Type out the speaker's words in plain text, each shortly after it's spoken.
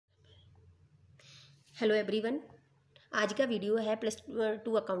Hello everyone. आज का video है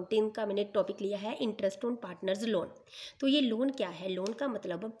 +2 अकाउंटिंग का। मैंने टॉपिक लिया है इंटरेस्ट ऑन पार्टनर्स लोन। तो ये लोन क्या है? लोन का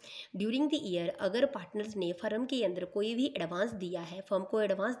मतलब ड्यूरिंग द ईयर अगर पार्टनर्स ने फर्म के अंदर कोई भी एडवांस दिया है, फर्म को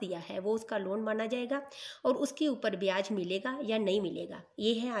एडवांस दिया है, वो उसका लोन माना जाएगा और उसके ऊपर ब्याज मिलेगा या नहीं मिलेगा,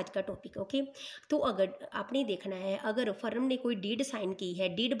 ये है आज का टॉपिक। ओके, तो अगर आपने देखना है, अगर फर्म ने कोई डीड साइन की है,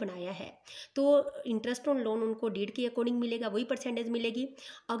 डीड बनाया है, तो इंटरेस्ट ऑन लोन उनको डीड के अकॉर्डिंग मिलेगा, वही परसेंटेज मिलेगी।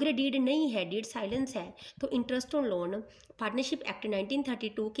 अगर डीड नहीं है, डीड साइलेंस है, तो interest on loan partnership act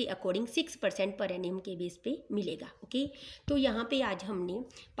 1932 के अकॉर्डिंग 6% पर एनम के बेस पे मिलेगा। ओके, तो यहाँ पे आज हमने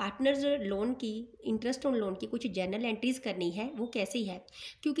पार्टनर्स लोन की, इंटरेस्ट ऑन लोन की कुछ जर्नल एंट्रीज करनी है। वो कैसे है?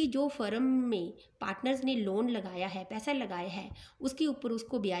 क्योंकि जो फर्म में पार्टनर्स ने लोन लगाया है, पैसा लगाया है, उसके ऊपर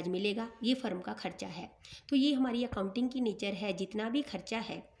उसको ब्याज मिलेगा, ये फर्म का खर्चा है। तो ये हमारी अकाउंटिंग की नेचर है, जितना भी खर्चा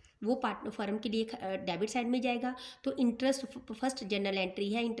है वो फर्म के लिए डेबिट साइड में जाएगा। तो इंटरेस्ट फर्स्ट जनरल एंट्री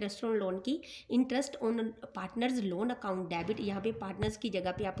है इंटरेस्ट ऑन लोन की, interest on partners loan account debit. यहाँ पे पार्टनर्स की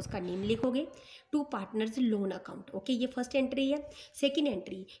जगह पे आप उसका नेम लिखोगे, to partners loan account. Okay, ये फर्स्ट एंट्री है। सेकंड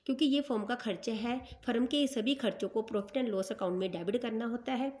एंट्री, क्योंकि ये फर्म का खर्चा है, फर्म के सभी खर्चों को प्रॉफिट एंड लॉस अकाउंट में डेबिट करना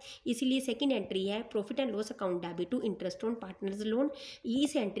होता है, इसीलिए सेकंड एंट्री है profit and loss account debit to interest on partners loan.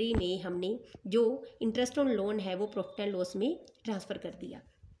 इस एंट्री में हमने जो इंटरेस्ट ऑन लोन है वो प्रॉफिट एंड लॉस में ट्रांसफ़र कर दिया।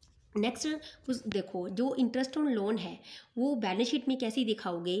 नेक्स्ट कुछ देखो, जो इंटरेस्ट ऑन लोन है वो बैलेंस शीट में कैसी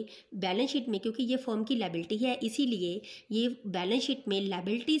दिखाओगे? बैलेंस शीट में, क्योंकि ये फर्म की लायबिलिटी है, इसीलिए ये बैलेंस शीट में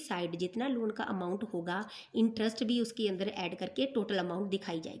लायबिलिटी साइड जितना लोन का अमाउंट होगा, इंटरेस्ट भी उसके अंदर ऐड करके टोटल अमाउंट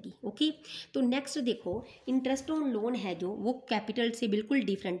दिखाई जाएगी। ओके, तो नेक्स्ट देखो, इंटरेस्ट ऑन लोन है जो, वो कैपिटल से बिल्कुल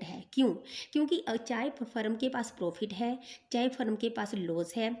डिफरेंट है। क्यों? क्योंकि चाहे फर्म के पास प्रॉफिट है, चाहे फर्म के पास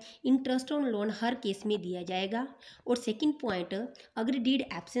लॉस है, interest on loan her case में दिया जाएगा। और सेकेंड पॉइंट, अगर डीड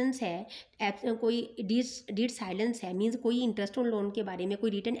एब्सेंस है, कोई डीड साइलेंस है, मींस कोई इंटरेस्ट ऑन लोन के बारे में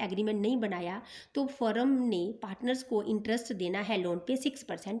कोई रिटर्न एग्रीमेंट नहीं बनाया, तो फर्म ने पार्टनर्स को इंटरेस्ट देना है लोन पे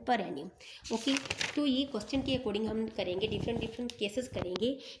 6% पर एनम। ओके, तो ये क्वेश्चन के अकॉर्डिंग हम करेंगे, डिफरेंट केसेस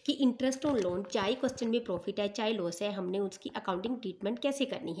करेंगे कि इंटरेस्ट ऑन लोन, चाहे क्वेश्चन में प्रॉफिट है चाहे लॉस है, हमने उसकी अकाउंटिंग ट्रीटमेंट कैसे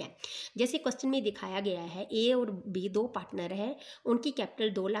करनी है। जैसे क्वेश्चन में दिखाया गया है, ए और बी दो पार्टनर है, उनकी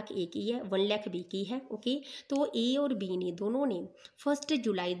कैपिटल 2 लाख ए की है, 1 लाख बी की है। ओके, तो ए और बी ने दोनों ने 1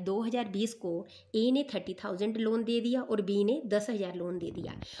 जुलाई 2020 को ए ने 30,000 लोन दे दिया और बी ने 10,000 लोन दे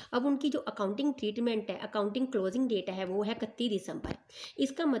दिया। अब उनकी जो अकाउंटिंग ट्रीटमेंट है, अकाउंटिंग क्लोजिंग डेट है, वो है 31 दिसंबर।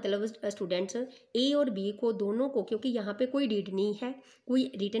 इसका मतलब स्टूडेंट्स, ए और बी को दोनों को, क्योंकि यहाँ पे कोई डीड नहीं है, कोई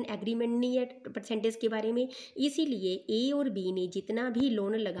रिटर्न एग्रीमेंट नहीं है परसेंटेज के बारे में, इसीलिए ए और बी ने जितना भी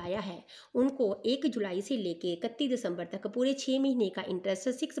लोन लगाया है उनको 1 जुलाई से लेके 31 दिसंबर तक पूरे 6 महीने का इंटरेस्ट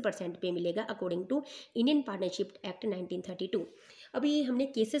 6% पे मिलेगा according to Indian partnership act 1932। अभी हमने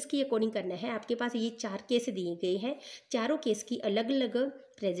केसेस की अकॉर्डिंग करना है। आपके पास ये 4 केस दिए गए हैं, चारों केस की अलग अलग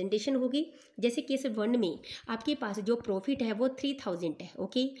प्रेजेंटेशन होगी। जैसे केस 1 में आपके पास जो प्रॉफिट है वो 3000 है।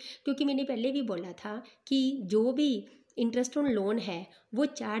 ओके, क्योंकि मैंने पहले भी बोला था कि जो भी इंटरेस्ट ऑन लोन है वो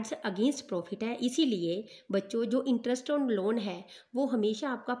चार्ज अगेंस्ट प्रॉफिट है, इसीलिए बच्चों जो इंटरेस्ट ऑन लोन है वो हमेशा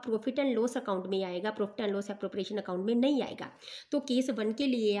आपका प्रॉफिट एंड लॉस अकाउंट में आएगा, profit and loss appropriation account में नहीं आएगा। तो केस 1 के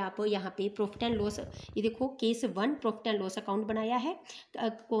लिए आप यहाँ पे प्रॉफिट एंड लॉस, ये देखो case 1 profit and loss account बनाया है,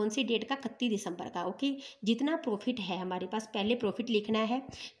 कौन सी डेट का? 31 दिसंबर का। ओके, जितना प्रॉफिट है हमारे पास पहले प्रॉफिट लिखना है,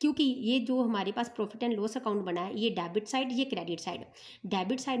 क्योंकि ये जो हमारे पास प्रॉफिट एंड लॉस अकाउंट बना है, ये डेबिट साइड, ये क्रेडिट साइड।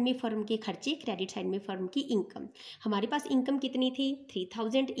 डेबिट साइड में फर्म के खर्चे, क्रेडिट साइड में फर्म की इनकम। हमारे पास इनकम कितनी थी?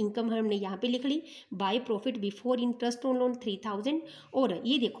 3000 इनकम हमने यहाँ पे लिख ली, by profit before interest on loan 3000। और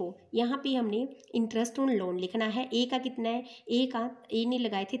ये देखो यहाँ पे हमने इंटरेस्ट ऑन लोन लिखना है, ए का कितना है? ए ने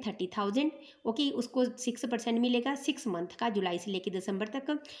लगाए थे 30,000। ओके, उसको 6% मिलेगा 6 मंथ का, जुलाई से लेके दिसंबर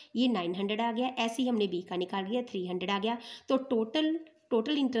तक, ये 900 आ गया। ऐसे ही हमने बी का निकाल दिया, 300 आ गया। तो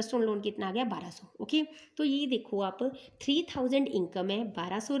टोटल इंटरेस्ट ऑन लोन कितना आ गया? 1200। ओके, तो ये देखो आप, 3000 इनकम है,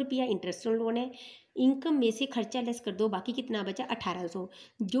 1200 रुपया इंटरेस्ट ऑन लोन है, इनकम में से खर्चा लेस कर दो, बाकी कितना बचा? 1800।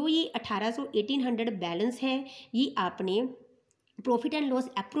 जो ये 1800 1800 बैलेंस है, ये आपने profit and loss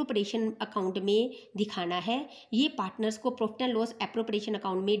appropriation account में दिखाना है। ये पार्टनर्स को profit and loss appropriation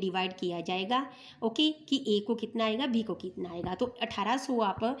account में डिवाइड किया जाएगा। ओके, कि ए को कितना आएगा, बी को कितना आएगा। तो 1800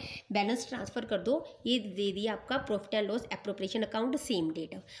 आप बैलेंस ट्रांसफ़र कर दो, ये दे दिया आपका profit and loss appropriation account same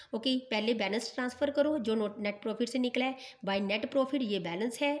date. Okay, पहले बैलेंस ट्रांसफ़र करो जो नेट प्रॉफिट से निकला है, बाय नेट प्रॉफिट ये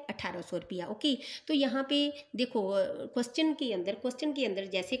बैलेंस है 1800 रुपया। ओके, तो यहाँ पे देखो क्वेश्चन के अंदर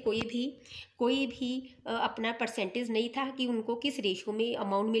जैसे कोई भी अपना परसेंटेज नहीं था कि उनको किस किस रेशो में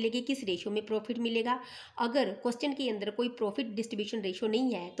अमाउंट मिलेगी, किस रेशो में प्रॉफिट मिलेगा। अगर क्वेश्चन के अंदर कोई प्रॉफिट डिस्ट्रीब्यूशन रेशो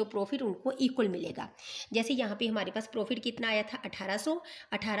नहीं है तो प्रॉफिट उनको इक्वल मिलेगा। जैसे यहाँ पे हमारे पास प्रॉफिट कितना आया था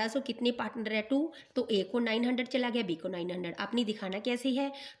 1800 कितने पार्टनर है 2, तो ए को 900 चला गया, बी को 900। आपने दिखाना कैसे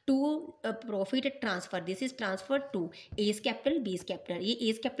है, to profit transfer, this is transfer to as capital बीज कैपिटल। ये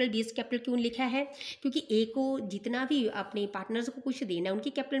एज कैपिटल बीज कैपिटल क्यों लिखा है, क्योंकि ए को जितना भी अपने पार्टनर्स को कुछ देना है उनकी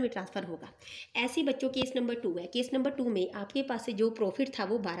कैपिटल में ट्रांसफर होगा। ऐसे बच्चों केस नंबर 2 है, केस नंबर 2 में आपके पास जो प्रॉफिट था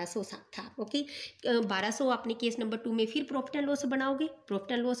वो 1200 था। ओके, 1200 आपने केस नंबर 2 में फिर प्रॉफिट एंड लॉस बनाओगे,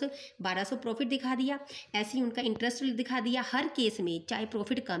 प्रॉफिट एंड लॉस 1200 प्रॉफिट दिखा दिया, ऐसे ही उनका इंटरेस्ट दिखा दिया। हर केस में चाहे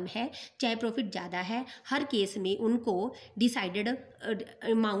प्रॉफिट कम है चाहे प्रॉफिट ज़्यादा है, हर केस में उनको decided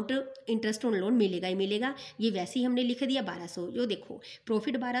amount interest on loan मिलेगा ही मिलेगा। ये वैसे ही हमने लिख दिया 1200। जो देखो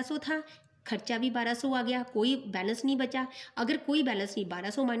प्रॉफिट 1200 था, खर्चा भी 1200 आ गया, कोई बैलेंस नहीं बचा। अगर कोई बैलेंस नहीं,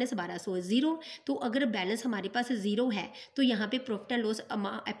 1200 माइनस 1200 जीरो, तो अगर बैलेंस हमारे पास जीरो है तो यहाँ पे प्रॉफिट एंड लॉस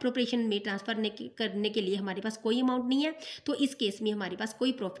एप्रोप्रिएशन में ट्रांसफर करने के लिए हमारे पास कोई अमाउंट नहीं है, तो इस केस में हमारे पास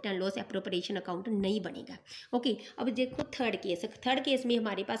कोई profit and loss appropriation account नहीं बनेगा। ओके, अब देखो थर्ड केस में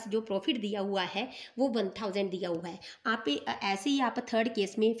हमारे पास जो प्रॉफिट दिया हुआ है वो 1000 दिया हुआ है। आप ऐसे ही आप थर्ड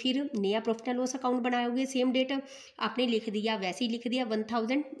केस में फिर नया प्रॉफिट एंड लॉस अकाउंट बनाओगे, सेम डेट आपने लिख दिया, वैसे ही लिख दिया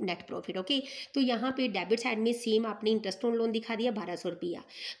 1000 नेट प्रॉफिट। ओके, तो यहाँ पे डेबिट साइड में सेम आपने इंटरेस्ट ऑन लोन दिखा दिया 1200 रुपया।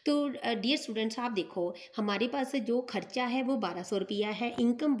 तो डियर स्टूडेंट्स आप देखो हमारे पास जो खर्चा है वो 1200 रुपया है,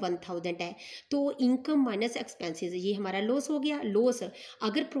 इनकम 1000 है, तो इनकम माइनस एक्सपेंसेस ये हमारा लॉस हो गया। लॉस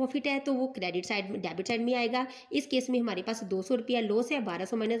अगर प्रॉफिट है तो वो क्रेडिट साइड में डेबिट साइड में आएगा। इस केस में हमारे पास 200 रुपया लॉस है,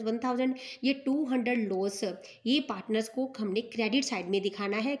 1200 माइनस 1000 ये 200 लॉस, ये पार्टनर्स को हमने क्रेडिट साइड में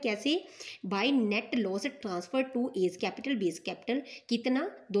दिखाना है। कैसे, by net loss transfer to as capital base capital. कितना,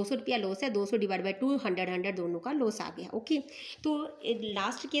 200 रुपया लॉस है, 200 डिवाइड बाई 2 100 दोनों का लॉस आ गया। ओके, तो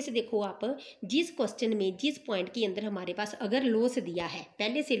लास्ट केस देखो आप, जिस क्वेश्चन में जिस पॉइंट के अंदर हमारे पास अगर लॉस दिया है,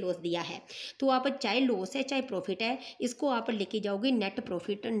 पहले से लॉस दिया है, तो आप चाहे लॉस है चाहे प्रॉफिट है, इसको आप लेके जाओगे net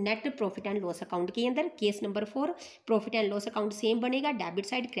profit and loss account के अंदर। Case number 4 profit and loss account same बनेगा, डेबिट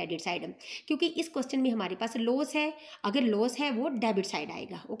साइड क्रेडिट साइड, क्योंकि इस क्वेश्चन में हमारे पास लॉस है, अगर लॉस है वो डेबिट साइड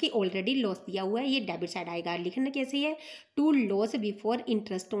आएगा। ओके, ऑलरेडी लॉस दिया हुआ है, ये डेबिट साइड आएगा। लिखना कैसे है, to loss before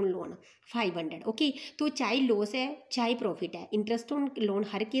interest on loan 500। Okay, तो चाहे लॉस है चाहे प्रॉफिट है, interest on loan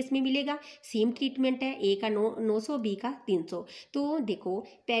her case में मिलेगा, सेम ट्रीटमेंट है, ए का 900 बी का 300। तो देखो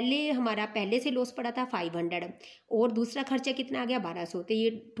पहले से लॉस पड़ा था 500 और दूसरा खर्चा कितना आ गया 1200, तो ये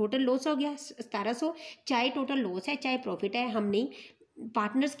टोटल लॉस हो गया 1700। चाहे टोटल लॉस है चाहे प्रॉफिट है, हमने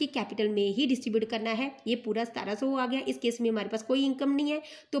पार्टनर्स की कैपिटल में ही डिस्ट्रीब्यूट करना है। ये पूरा 1700 आ गया। इस केस में हमारे पास कोई इनकम नहीं है,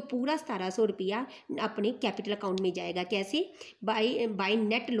 तो पूरा 1700 रुपया अपने कैपिटल अकाउंट में जाएगा। कैसे, by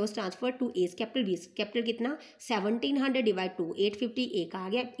net loss transfer to as capital बीस कैपिटल कितना 1700 डिवाइड टू 850 ए का आ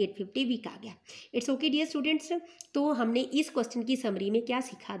गया, 850 बी का आ गया। It's okay dear students. तो हमने इस क्वेश्चन की समरी में क्या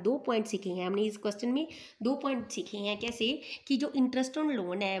सीखा, 2 पॉइंट सीखे हैं हमने इस क्वेश्चन में। 2 पॉइंट सीखे हैं कैसे, कि जो इंटरेस्ट ऑन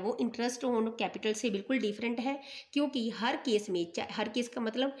लोन है वो इंटरेस्ट ऑन कैपिटल से बिल्कुल डिफरेंट है, क्योंकि हर केस में हर केस का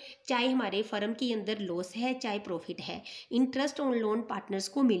मतलब चाहे हमारे फर्म के अंदर लॉस है चाहे प्रॉफिट है, इंटरेस्ट ऑन लोन पार्टनर्स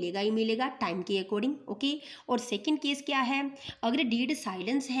को मिलेगा ही मिलेगा टाइम के अकॉर्डिंग। ओके, और सेकंड केस क्या है, अगर डीड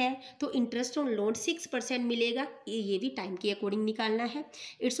साइलेंस है तो इंटरेस्ट ऑन लोन 6% मिलेगा, ये भी टाइम के अकॉर्डिंग निकालना है।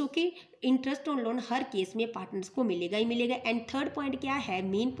 It's okay, interest on loan her case में पार्टनर्स को मिलेगा ही मिलेगा। एंड थर्ड पॉइंट क्या है,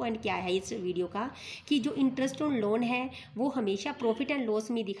 मेन पॉइंट क्या है इस वीडियो का, कि जो इंटरेस्ट ऑन लोन है वो हमेशा प्रॉफिट एंड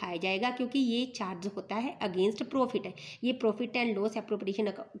लॉस में दिखाया जाएगा, क्योंकि ये चार्ज होता है अगेंस्ट प्रॉफिट है। ये प्रॉफिट एंड लॉस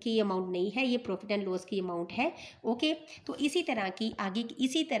एप्रोप्रिएशन की अमाउंट नहीं है, ये प्रॉफिट एंड लॉस की अमाउंट है। ओके, तो इसी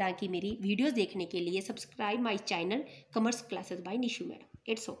तरह की मेरी वीडियोज़ देखने के लिए subscribe my channel commerce classes bye Nishu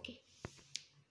madam. It's okay.